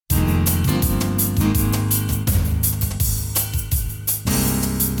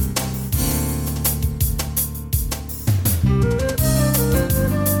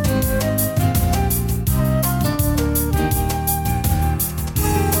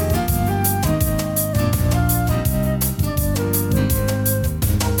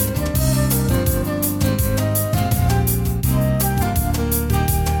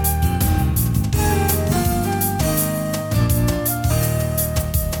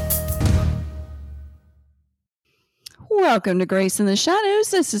Welcome to Grace in the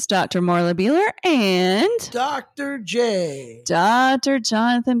Shadows. This is Dr. Marla Beeler and Dr. J. Dr.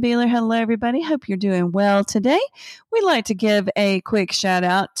 Jonathan Beeler. Hello, everybody. Hope you're doing well today. We'd like to give a quick shout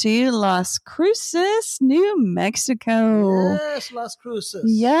out to Las Cruces, New Mexico. Yes, Las Cruces.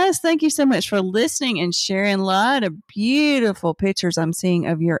 Yes, thank you so much for listening and sharing a lot of beautiful pictures I'm seeing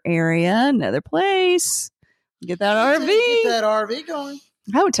of your area. Another place. Get that RV. Get that RV going.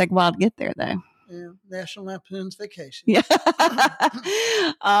 That would take a while to get there, though. Yeah, National Lampoon's Vacation. Yeah.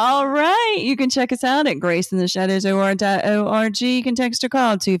 All right. You can check us out at graceintheshadowsor.org. You can text or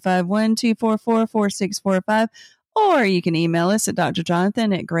call 251-244-4645. Or you can email us at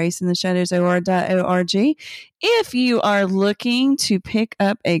drjonathan at graceintheshadowsor.org. If you are looking to pick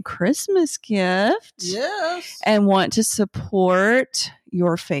up a Christmas gift, yes, and want to support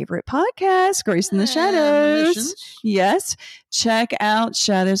your favorite podcast, Grace in the Shadows, missions. Yes, check out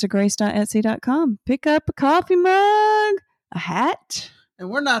shadowsofgrace.etsy.com. Pick up a coffee mug, a hat. And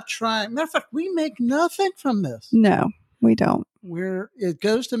we're not trying. Matter of fact, we make nothing from this. No, we don't. It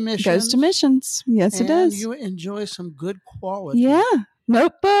goes to missions. Goes to missions. Yes, it does. You enjoy some good quality. Yeah.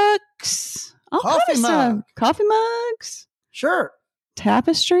 Notebooks. All Coffee kind of stuff. mug. Coffee mugs. Sure.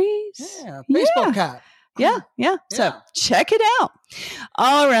 Tapestries. Yeah. Baseball cap. Yeah. So check it out.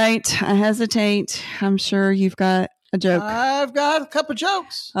 All right. I hesitate. I'm sure you've got a joke. I've got a couple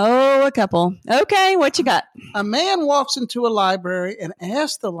jokes. Oh, a couple. Okay. What you got? A man walks into a library and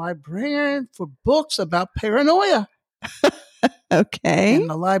asks the librarian for books about paranoia. Okay. And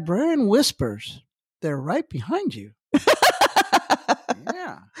the librarian whispers, "They're right behind you."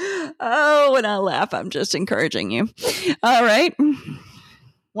 Yeah. Oh, when I laugh, I'm just encouraging you. All right.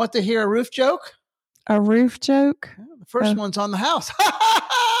 Want to hear a roof joke? A roof joke? The first one's on the house.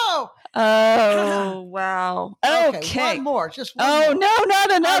 Oh, wow. Okay. One more. Just one Oh, more. no,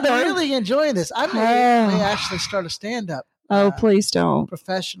 not another. I'm really enjoying this. I may actually start a stand-up. Oh, please don't.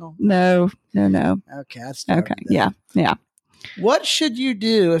 Professional. No. Okay. Okay. Yeah. What should you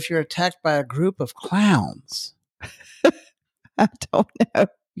do if you're attacked by a group of clowns? I don't know.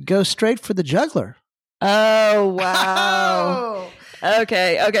 You go straight for the juggler. Oh, wow.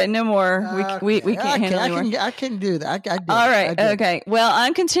 Okay. No more. We can't handle anymore. I can do that. All right. Okay. Well,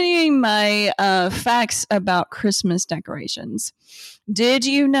 I'm continuing my facts about Christmas decorations.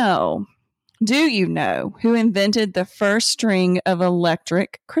 Do you know who invented the first string of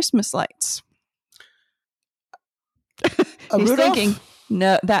electric Christmas lights? He's Rudolph? thinking.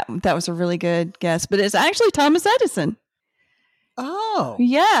 No, that was a really good guess, but it's actually Thomas Edison. Oh,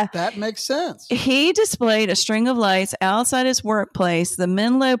 yeah. That makes sense. He displayed a string of lights outside his workplace, the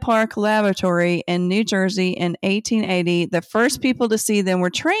Menlo Park Laboratory in New Jersey in 1880. The first people to see them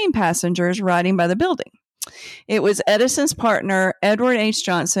were train passengers riding by the building. It was Edison's partner, Edward H.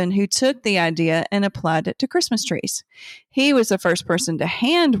 Johnson, who took the idea and applied it to Christmas trees. He was the first person to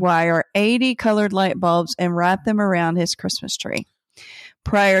hand wire 80 colored light bulbs and wrap them around his Christmas tree.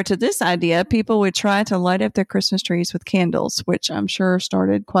 Prior to this idea, people would try to light up their Christmas trees with candles, which I'm sure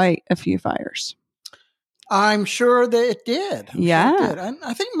started quite a few fires. I'm sure that it did. Yeah.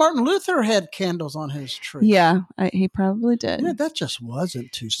 I think Martin Luther had candles on his tree. Yeah, he probably did. Yeah, that just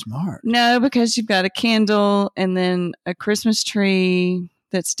wasn't too smart. No, because you've got a candle and then a Christmas tree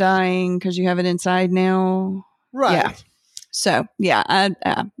that's dying because you have it inside now. Right. Yeah. So,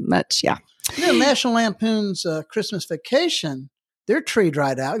 National Lampoon's Christmas Vacation, their tree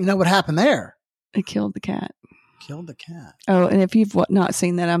dried out. You know what happened there? It killed the cat. Killed the cat. Oh, and if you've not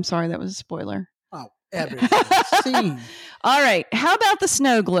seen that, I'm sorry. That was a spoiler. Oh, everything. Seen. All right. How about the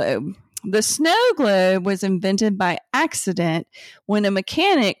snow globe? The snow globe was invented by accident when a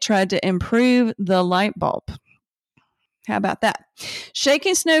mechanic tried to improve the light bulb. How about that?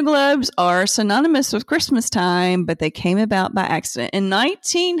 Shaking snow globes are synonymous with Christmas time, but they came about by accident. In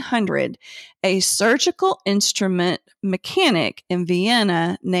 1900, a surgical instrument mechanic in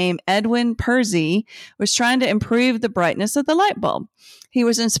Vienna named Edwin Percy was trying to improve the brightness of the light bulb. He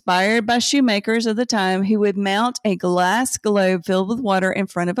was inspired by shoemakers of the time who would mount a glass globe filled with water in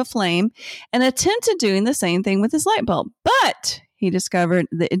front of a flame and attempted doing the same thing with his light bulb. But he discovered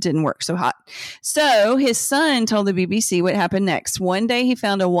that it didn't work so hot. So his son told the BBC what happened next. One day he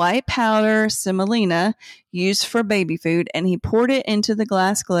found a white powder semolina used for baby food, and he poured it into the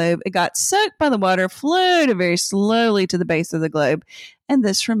glass globe. It got soaked by the water, floated very slowly to the base of the globe, and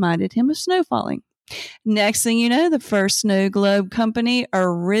this reminded him of snow falling. Next thing you know, the first snow globe company,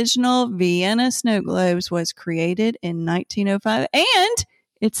 Original Vienna Snow Globes, was created in 1905, and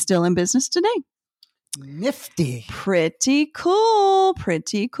it's still in business today. Nifty. Pretty cool.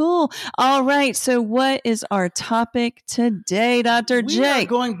 Pretty cool. All right. So what is our topic today, Dr. We J? are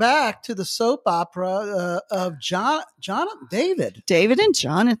going back to the soap opera of David. David and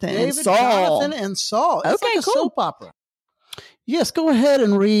Jonathan. David, and Saul. Jonathan, and Saul. It's Okay, like a cool. soap opera. Yes, go ahead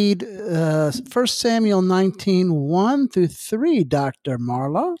and read 1 Samuel 19, 1 through 3, Dr.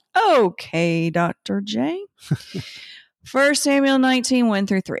 Marla. Okay, Dr. J. 1 Samuel 19, 1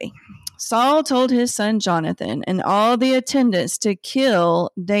 through 3. Saul told his son Jonathan and all the attendants to kill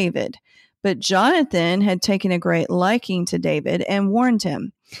David. But Jonathan had taken a great liking to David and warned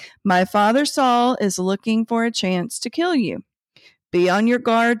him, "My father Saul is looking for a chance to kill you. Be on your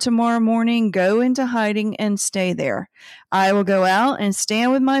guard tomorrow morning, go into hiding and stay there. I will go out and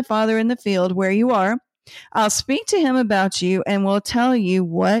stand with my father in the field where you are. I'll speak to him about you and will tell you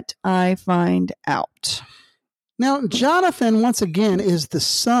what I find out." Now, Jonathan, once again, is the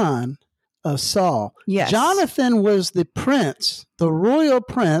son of Saul. Yes. Jonathan was the prince, the royal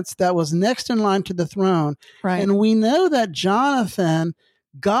prince that was next in line to the throne. Right. And we know that Jonathan,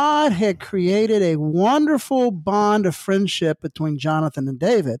 God had created a wonderful bond of friendship between Jonathan and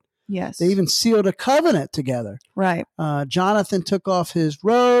David. Yes. They even sealed a covenant together. Right. Jonathan took off his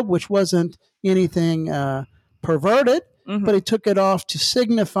robe, which wasn't anything perverted, but he took it off to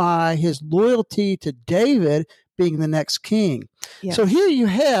signify his loyalty to David being the next king. Yes. So here you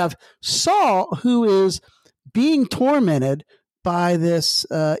have Saul, who is being tormented by this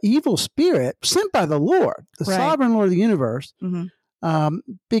evil spirit sent by the Lord, the sovereign Lord of the universe,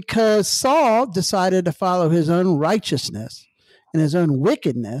 because Saul decided to follow his own righteousness and his own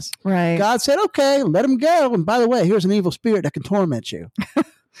wickedness. Right. God said, okay, let him go. And by the way, here's an evil spirit that can torment you.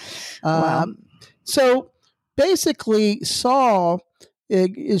 Wow. So basically, Saul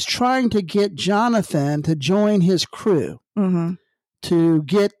is trying to get Jonathan to join his crew to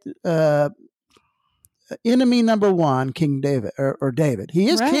get enemy number one, King David, or David. He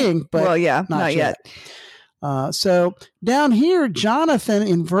is king, but not yet. So down here, Jonathan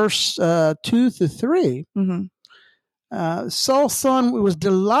in verse 2 through 3, Saul's son was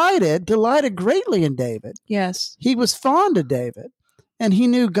delighted greatly in David. Yes. He was fond of David, and he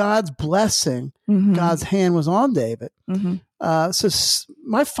knew God's blessing. God's hand was on David. So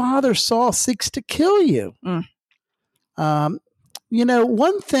my father Saul seeks to kill you. One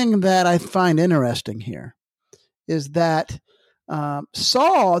thing that I find interesting here is that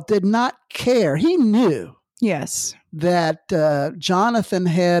Saul did not care. He knew that Jonathan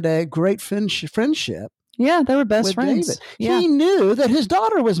had a great friendship. Yeah, they were best friends. David. Yeah. He knew that his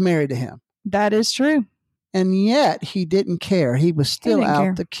daughter was married to him. That is true. And yet he didn't care. He was still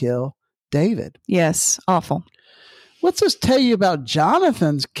out to kill David. Yes, awful. Let's just tell you about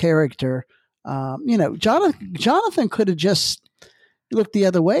Jonathan's character. Jonathan could have just looked the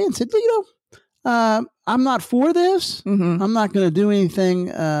other way and said, I'm not for this. I'm not going to do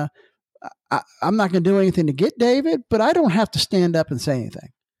anything. I'm not going to do anything to get David, but I don't have to stand up and say anything.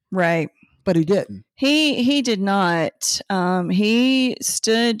 Right. But he didn't. He did not. He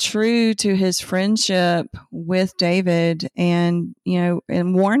stood true to his friendship with David and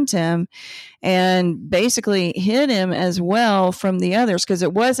warned him and basically hid him as well from the others, because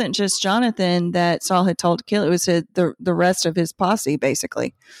it wasn't just Jonathan that Saul had told to kill. It was the rest of his posse,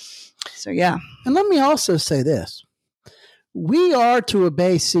 basically. So, yeah. And let me also say this. We are to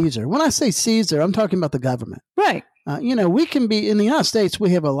obey Caesar. When I say Caesar, I'm talking about the government. Right. We can be in the United States.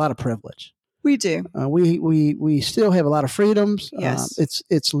 We have a lot of privilege. We do. We still have a lot of freedoms. Yes.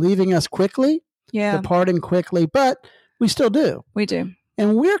 It's leaving us quickly. Yeah. Departing quickly, but we still do. We do.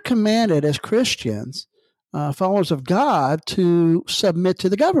 And we're commanded as Christians, followers of God, to submit to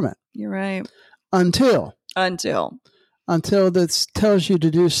the government. You're right. Until this tells you to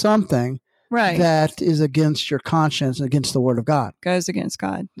do something. Right. That is against your conscience and against the word of God. Goes against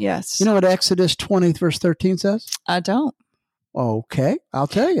God. Yes. You know what Exodus 20 verse 13 says? I don't. Okay, I'll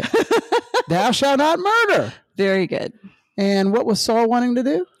tell you. Thou shalt not murder. Very good. And what was Saul wanting to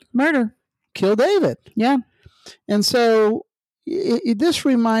do? Murder. Kill David. Yeah. And so this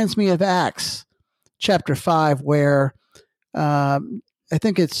reminds me of Acts chapter 5, where I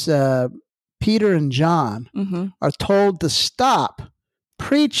think it's Peter and John are told to stop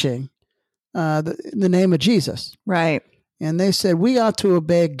preaching the name of Jesus. Right. And they said, we ought to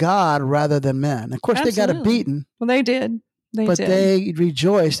obey God rather than men. Of course, Absolutely. They got a beating. Well, they did. They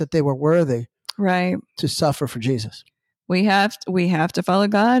rejoiced that they were worthy to suffer for Jesus. We have to follow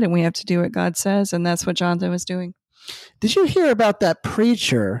God, and we have to do what God says. And that's what Jonathan was doing. Did you hear about that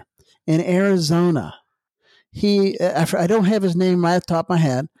preacher in Arizona? I don't have his name right off the top of my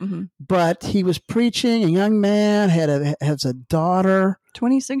head, but he was preaching. A young man has a daughter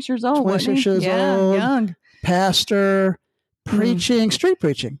 26 years old. 26 years old. Young. Pastor, preaching, street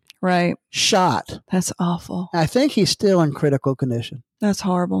preaching. Right. Shot. That's awful. I think he's still in critical condition. That's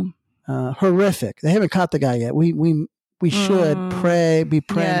horrible. Horrific. They haven't caught the guy yet. We should be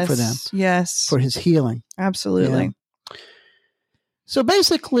praying for them. Yes. For his healing. Absolutely. Yeah. So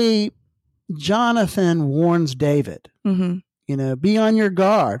basically, Jonathan warns David, be on your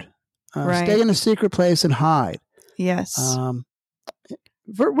guard. Stay in a secret place and hide. Yes.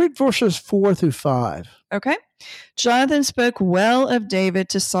 Read verses 4 through 5. Okay. Jonathan spoke well of David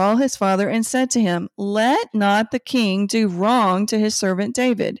to Saul his father and said to him, "Let not the king do wrong to his servant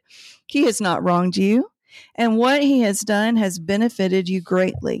David. He has not wronged you, and what he has done has benefited you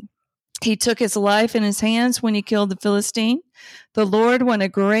greatly. He took his life in his hands when he killed the Philistine. The Lord won a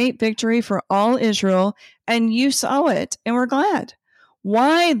great victory for all Israel, and you saw it and were glad.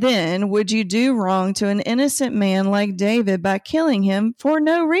 Why then would you do wrong to an innocent man like David by killing him for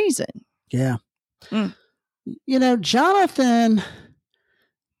no reason?" Yeah. Jonathan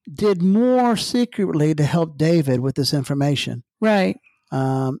did more secretly to help David with this information. Right.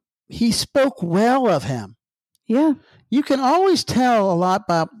 He spoke well of him. Yeah. You can always tell a lot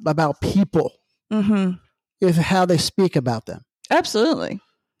about people if how they speak about them. Absolutely.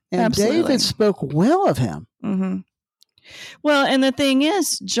 And David spoke well of him. Well, and the thing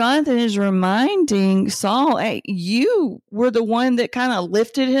is, Jonathan is reminding Saul, "Hey, you were the one that kind of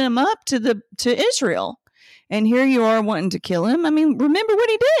lifted him up to Israel, and here you are wanting to kill him. I mean, remember what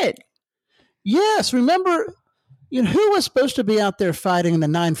he did." Yes, remember. Who was supposed to be out there fighting the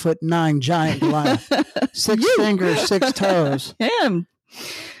 9'9" giant Goliath? 6 fingers, 6 toes. Him,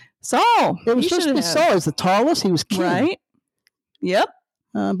 Saul. It was supposed to be Saul. He's the tallest. He was king. Right. Yep.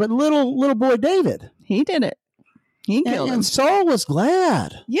 But little boy David, he did it. He killed him. And Saul was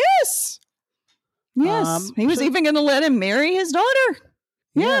glad. Yes. He was even going to let him marry his daughter.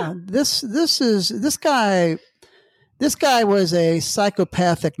 Yeah. This guy was a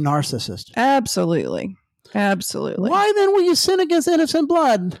psychopathic narcissist. Absolutely. Why then will you sin against innocent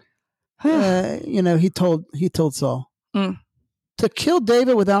blood? He told Saul to kill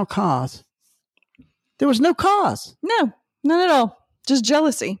David without cause. There was no cause. No, none at all. Just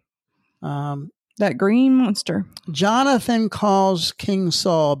jealousy. That green monster. Jonathan calls King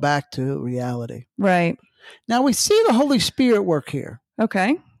Saul back to reality. Right. Now we see the Holy Spirit work here.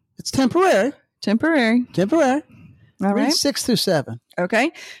 Okay. It's temporary. All right. 6 through 7.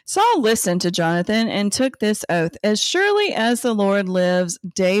 Okay. Saul listened to Jonathan and took this oath: "As surely as the Lord lives,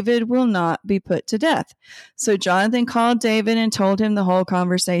 David will not be put to death." So Jonathan called David and told him the whole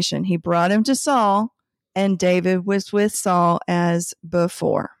conversation. He brought him to Saul, and David was with Saul as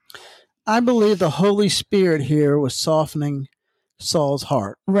before. I believe the Holy Spirit here was softening Saul's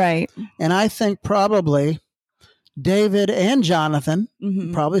heart. Right. And I think probably David and Jonathan,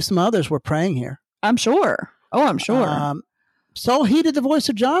 probably some others, were praying here. I'm sure. Oh, I'm sure. Saul heeded the voice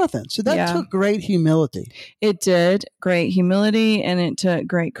of Jonathan. So that took great humility. It did. Great humility, and it took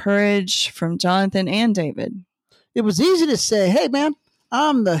great courage from Jonathan and David. It was easy to say, "Hey, man,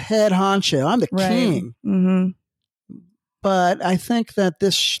 I'm the head honcho. I'm the king." But I think that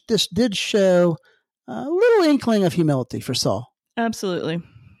this did show a little inkling of humility for Saul. Absolutely.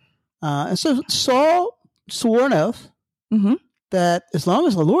 And so Saul swore an oath that as long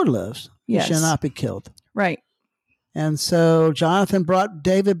as the Lord lives, he shall not be killed. Right. And so Jonathan brought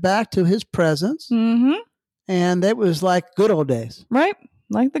David back to his presence. And it was like good old days. Right.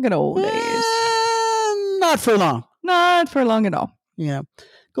 Like the good old days. Not for long. Not for long at all.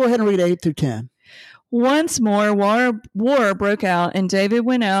 Go ahead and read 8 through 10. Once more, war broke out, and David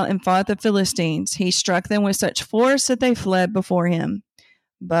went out and fought the Philistines. He struck them with such force that they fled before him.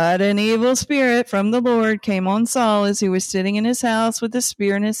 But an evil spirit from the Lord came on Saul as he was sitting in his house with a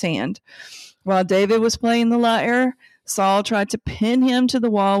spear in his hand. While David was playing the lyre, Saul tried to pin him to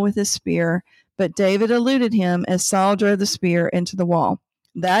the wall with his spear, but David eluded him as Saul drove the spear into the wall.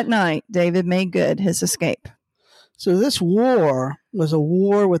 That night, David made good his escape. So this war was a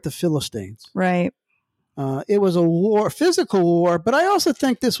war with the Philistines. Right. It was a war, physical war, but I also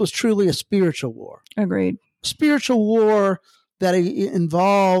think this was truly a spiritual war. Agreed. Spiritual war that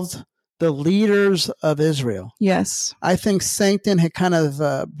involved the leaders of Israel. Yes. I think Satan had kind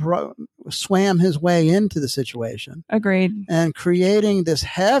of swam his way into the situation. Agreed. And creating this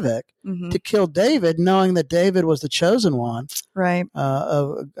havoc to kill David, knowing that David was the chosen one. Right.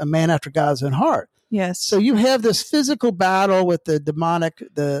 Of a man after God's own heart. Yes. So you have this physical battle with the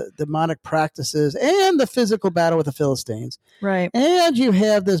demonic practices and the physical battle with the Philistines. Right. And you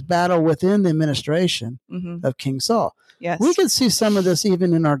have this battle within the administration of King Saul. Yes. We can see some of this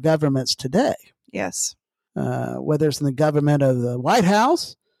even in our governments today. Yes. whether it's in the government of the White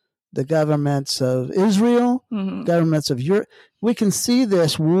House, the governments of Israel, governments of Europe. We can see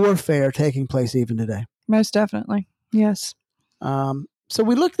this warfare taking place even today. Most definitely. Yes. So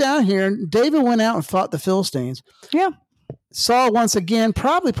we look down here, and David went out and fought the Philistines. Yeah. Saul, once again,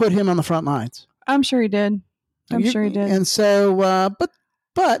 probably put him on the front lines. I'm sure he did. And so,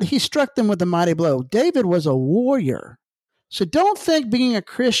 but he struck them with a mighty blow. David was a warrior. So don't think being a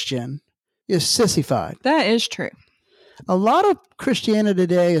Christian is sissified. That is true. A lot of Christianity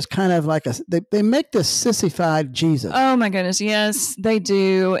today is kind of like they make this sissified Jesus. Oh my goodness, yes, they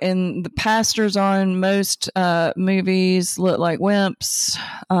do. And the pastors on most movies look like wimps.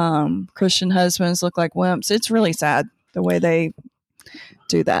 Christian husbands look like wimps. It's really sad the way they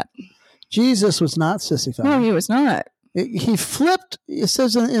do that. Jesus was not sissified. No, he was not. He flipped, it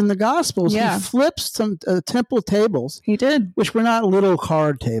says in the Gospels, he flipped some temple tables. He did. Which were not little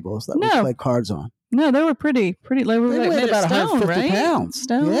card tables that we play cards on. No, they were pretty. They were they weighed about stone, 150 right? pounds.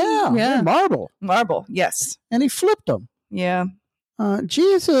 Stone? Yeah. Marble, yes. And he flipped them. Yeah.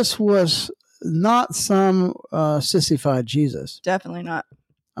 Jesus was not some sissified Jesus. Definitely not.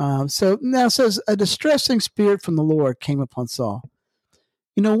 So now it says, a distressing spirit from the Lord came upon Saul.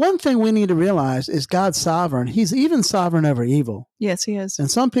 You know, one thing we need to realize is God's sovereign. He's even sovereign over evil. Yes, he is.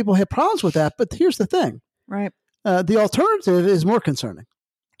 And some people have problems with that, but here's the thing. Right. The alternative is more concerning.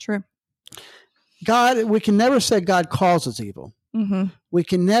 True. God, we can never say God causes evil. Mm-hmm. We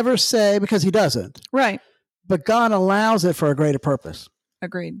can never say, because he doesn't. Right. But God allows it for a greater purpose.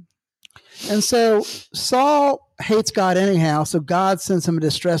 Agreed. And so Saul hates God anyhow, so God sends him a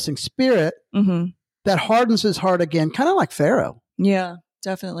distressing spirit that hardens his heart again, kind of like Pharaoh. Yeah,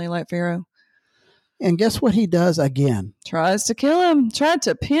 definitely like Pharaoh. And guess what he does again? Tries to kill him. Tried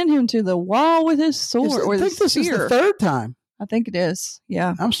to pin him to the wall with his sword. I think this is the third time. I think it is.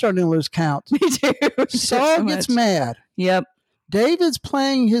 Yeah. I'm starting to lose count. Me too. Saul gets mad. Yep. David's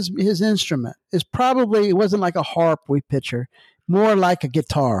playing his instrument. It wasn't like a harp we picture, more like a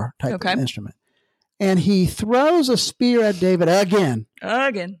guitar type of instrument. And he throws a spear at David again.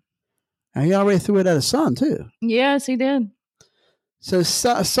 And he already threw it at his son too. Yes, he did. So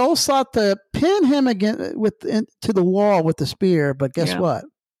Saul sought to pin him again to the wall with the spear, but guess what?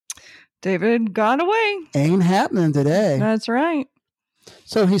 David got away. Ain't happening today. That's right.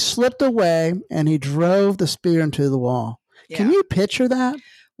 So he slipped away and he drove the spear into the wall. Yeah. Can you picture that?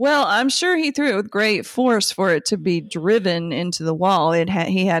 Well, I'm sure he threw it with great force for it to be driven into the wall.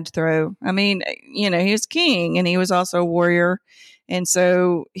 He had to throw. I mean, he was king and he was also a warrior. And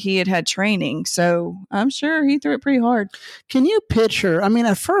so he had training. So I'm sure he threw it pretty hard. Can you picture? I mean,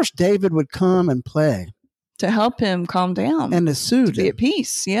 at first David would come and play. To help him calm down. And to soothe him. To be at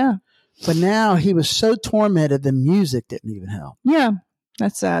peace, yeah. But now he was so tormented, the music didn't even help. Yeah,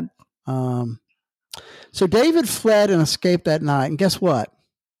 that's sad. So David fled and escaped that night. And guess what?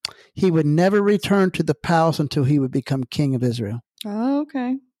 He would never return to the palace until he would become king of Israel. Oh,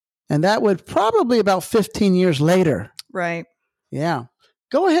 okay. And that would probably about 15 years later. Right. Yeah.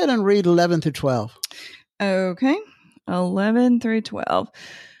 Go ahead and read 11 through 12. Okay. 11 through 12.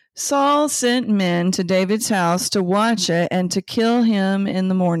 Saul sent men to David's house to watch it and to kill him in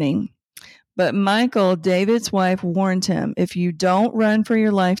the morning. But Michal, David's wife, warned him, if you don't run for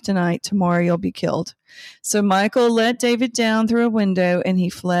your life tonight, tomorrow you'll be killed. So Michal let David down through a window and he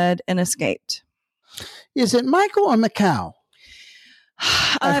fled and escaped. Is it Michal or Michal?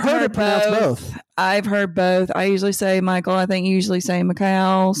 I've heard it pronounced both. I've heard both. I usually say Michal. I think you usually say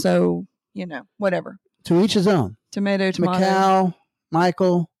Michal. So, whatever. To each his own. Tomato.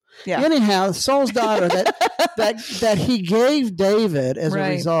 Michal. Yeah. Anyhow, Saul's daughter that he gave David as a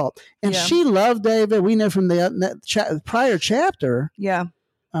result. And she loved David. We know from the prior chapter. Yeah.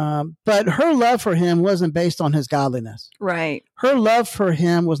 But her love for him wasn't based on his godliness. Right. Her love for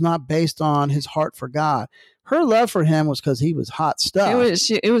him was not based on his heart for God. Her love for him was because he was hot stuff.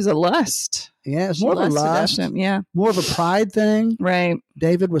 It was a lust. Yeah, it's more of a lust. Yeah. More of a pride thing. Right.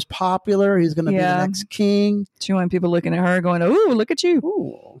 David was popular. He's going to be the next king. She wanted people looking at her going, "Ooh, look at you."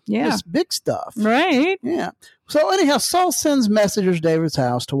 Ooh. Yeah. It's big stuff. Right. Yeah. So anyhow, Saul sends messengers to David's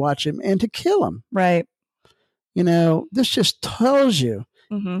house to watch him and to kill him. Right. This just tells you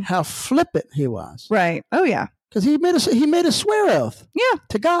how flippant he was. Right. Oh, yeah. Because he made a swear oath. Yeah.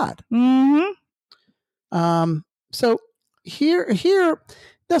 To God. Mm-hmm. So here,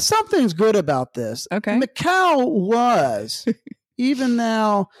 now something's good about this. Okay. Michal was, even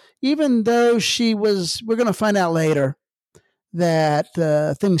though she was, we're going to find out later that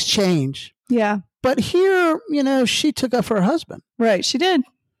things change. Yeah. But here, she took up her husband. Right. She did.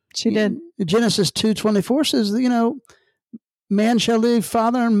 She did. Genesis 2:24 says, man shall leave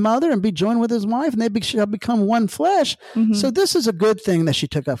father and mother and be joined with his wife, and they shall become one flesh. Mm-hmm. So this is a good thing that she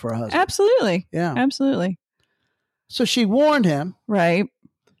took up for her husband. Absolutely. Yeah. Absolutely. So she warned him. Right.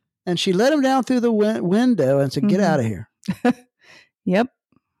 And she let him down through the window and said, get out of here. Yep.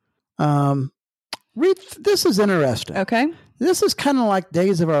 This is interesting. Okay. This is kind of like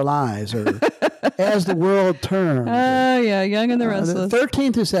Days of Our Lives, or As the World Turns. Oh, yeah. Young and the Restless.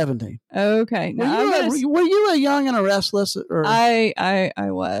 13 through 17. Okay. Now, were you a Young and a Restless? Or? I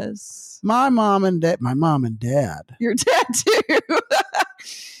was. My mom and dad. Your dad, too.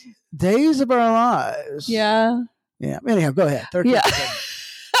 Days of Our Lives. Yeah. Yeah. Anyhow, go ahead. 13 yeah.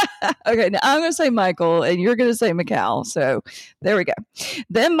 Okay, now I'm going to say Michael, and you're going to say Michal. So there we go.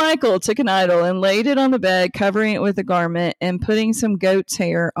 Then Michael took an idol and laid it on the bed, covering it with a garment and putting some goat's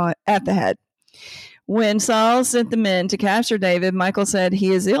hair at the head. When Saul sent the men to capture David, Michael said,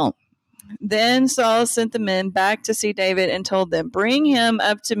 he is ill. Then Saul sent the men back to see David and told them, bring him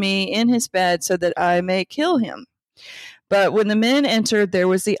up to me in his bed so that I may kill him. But when the men entered, there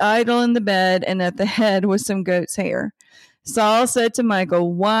was the idol in the bed, and at the head was some goat's hair. Saul said to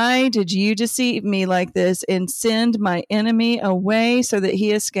Michael, why did you deceive me like this and send my enemy away so that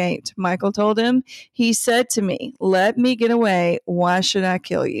he escaped? Michael told him, he said to me, let me get away. Why should I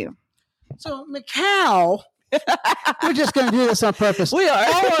kill you? So, Michal, we're just going to do this on purpose. We are.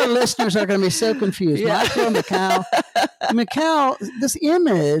 All our listeners are going to be so confused. Yeah. Michael, Michal, this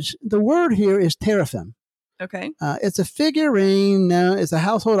image, the word here is teraphim. Okay. It's a figurine known as a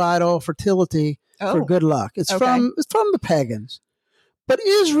household idol, fertility, for good luck. It's from the pagans. But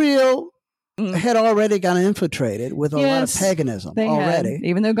Israel had already gotten infiltrated with a lot of paganism already.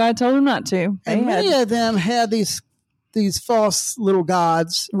 Even though God told them not to. And many of them had these false little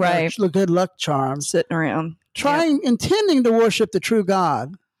gods, right? Good luck charms. Sitting around. Intending to worship the true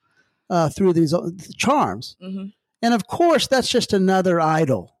God through these charms. Mm-hmm. And of course, that's just another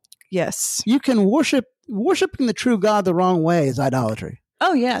idol. Yes. You can worshiping the true God the wrong way is idolatry.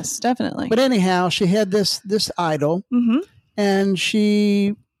 Oh, yes, definitely. But anyhow, she had this idol, and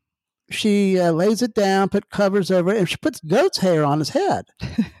she lays it down, put covers over it, and she puts goat's hair on his head.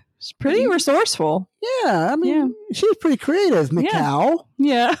 She's pretty resourceful. Yeah, I mean, she's pretty creative, Michal.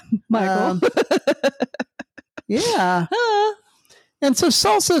 Yeah, Michael. Yeah. And so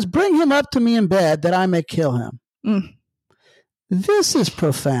Saul says, bring him up to me in bed that I may kill him. Mm. This is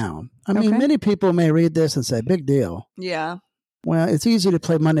profound. I mean, many people may read this and say, big deal. Yeah. Well, it's easy to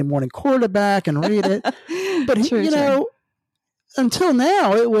play Monday morning quarterback and read it. But, true. Until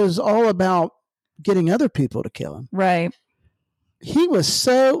now, it was all about getting other people to kill him. Right. He was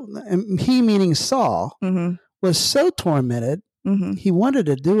he meaning Saul, was so tormented, he wanted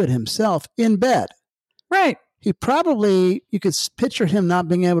to do it himself in bed. Right. You could picture him not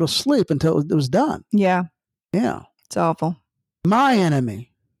being able to sleep until it was done. Yeah. Yeah. It's awful. My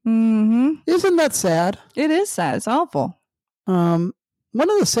enemy. Mm-hmm. Isn't that sad? It is sad. It's awful. One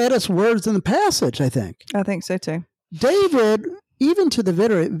of the saddest words in the passage, I think. I think so too. David, even to the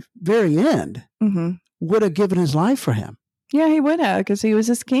very end, would have given his life for him. Yeah, he would have, because he was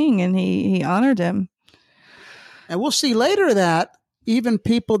his king and he honored him. And we'll see later that even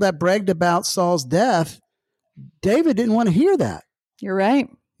people that bragged about Saul's death, David didn't want to hear that. You're right.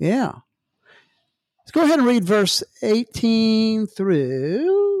 Yeah. Let's go ahead and read verse 18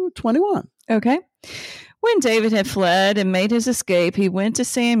 through 21. Okay. When David had fled and made his escape, he went to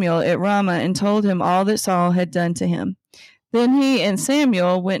Samuel at Ramah and told him all that Saul had done to him. Then he and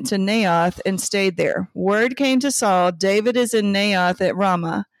Samuel went to Naioth and stayed there. Word came to Saul, David is in Naioth at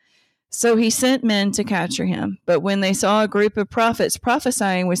Ramah. So he sent men to capture him. But when they saw a group of prophets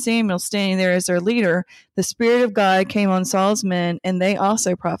prophesying with Samuel standing there as their leader, the Spirit of God came on Saul's men, and they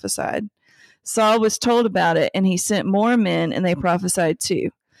also prophesied. Saul was told about it, and he sent more men, and they prophesied too.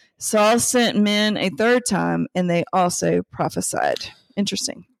 Saul sent men a third time, and they also prophesied.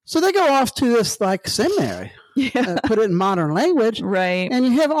 Interesting. So they go off to this seminary, put it in modern language. Right. And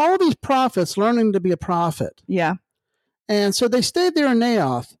you have all these prophets learning to be a prophet. Yeah. And so they stayed there in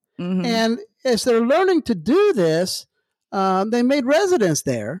Naioth. Mm-hmm. And as they're learning to do this, they made residence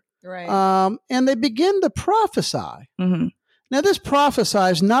there. Right. And they begin to prophesy. Mm-hmm. Now, this prophesy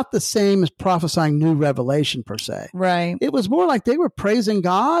is not the same as prophesying new revelation per se. Right. It was more like they were praising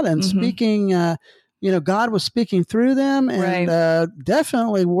God and speaking, God was speaking through them and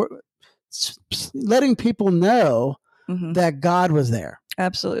definitely letting people know that God was there.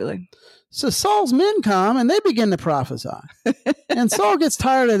 Absolutely. So Saul's men come and they begin to prophesy. And Saul gets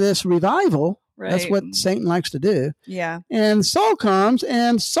tired of this revival. Right. That's what Satan likes to do. Yeah. And Saul comes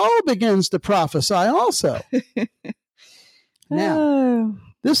and Saul begins to prophesy also. Now,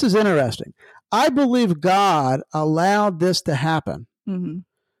 this is interesting. I believe God allowed this to happen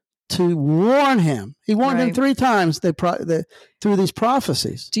to warn him. He warned him 3 times through these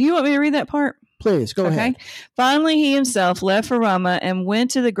prophecies. Do you want me to read that part? Please, go ahead. Finally, he himself left for Ramah and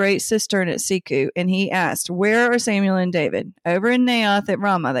went to the great cistern at Siku, and he asked, "Where are Samuel and David?" "Over in Naioth at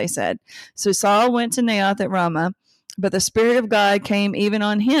Ramah," they said. So Saul went to Naioth at Ramah, but the Spirit of God came even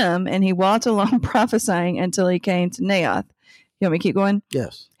on him, and he walked along prophesying until he came to Naioth. You want me to keep going?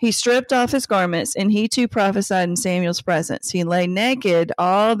 Yes. He stripped off his garments, and he too prophesied in Samuel's presence. He lay naked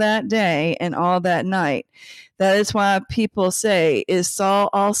all that day and all that night. That is why people say, "Is Saul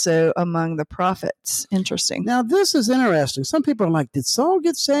also among the prophets?" Interesting. Now, this is interesting. Some people are like, did Saul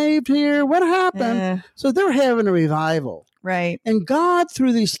get saved here? What happened? So they're having a revival. Right. And God,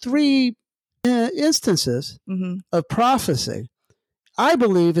 through these 3 instances of prophecy, I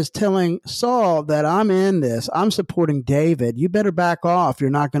believe is telling Saul that I'm in this. I'm supporting David. You better back off.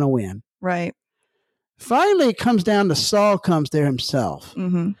 You're not going to win. Right. Finally, it comes down to Saul comes there himself.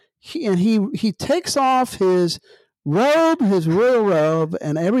 He takes off his robe, his royal robe,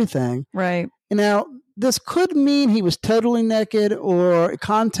 and everything. Right. Now, this could mean he was totally naked, or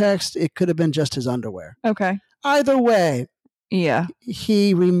context, it could have been just his underwear. Okay. Either way,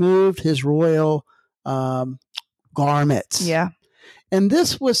 he removed his royal garments. Yeah. And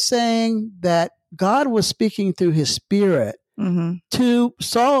this was saying that God was speaking through his Spirit to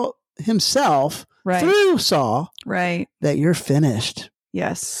Saul himself, through Saul, that you're finished.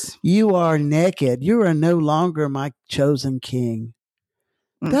 Yes. You are naked. You are no longer my chosen king.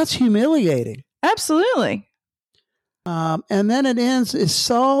 That's humiliating. Absolutely. And then it ends, is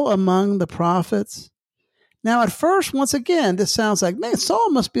Saul among the prophets? Now, at first, once again, this sounds like, man, Saul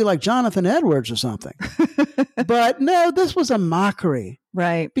must be like Jonathan Edwards or something. But no, this was a mockery.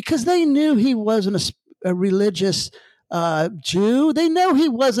 Right. Because they knew he wasn't a religious Jew. They know he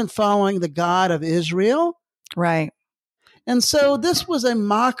wasn't following the God of Israel. Right. And so this was a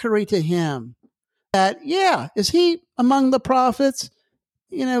mockery to him that, is he among the prophets?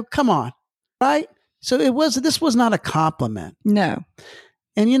 Come on, right? So this was not a compliment. No.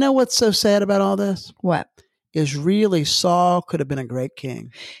 And you know what's so sad about all this? What? Is really Saul could have been a great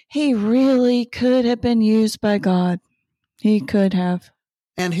king. He really could have been used by God. He could have.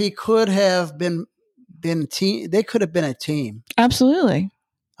 And he could have been team. They could have been a team. Absolutely.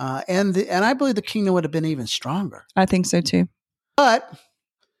 And I believe the kingdom would have been even stronger. I think so too. But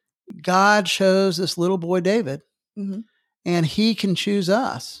God chose this little boy David, and he can choose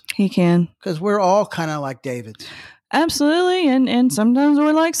us. He can. Because we're all kind of like David. Absolutely. And sometimes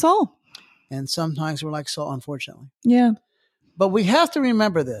we're like Saul. And sometimes we're like Saul, unfortunately. Yeah. But we have to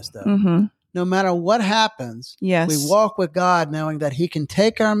remember this, though. No matter what happens, we walk with God knowing that he can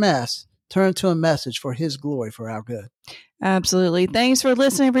take our mess, turn to a message for his glory, for our good. Absolutely. Thanks for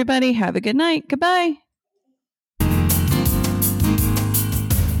listening, everybody. Have a good night. Goodbye.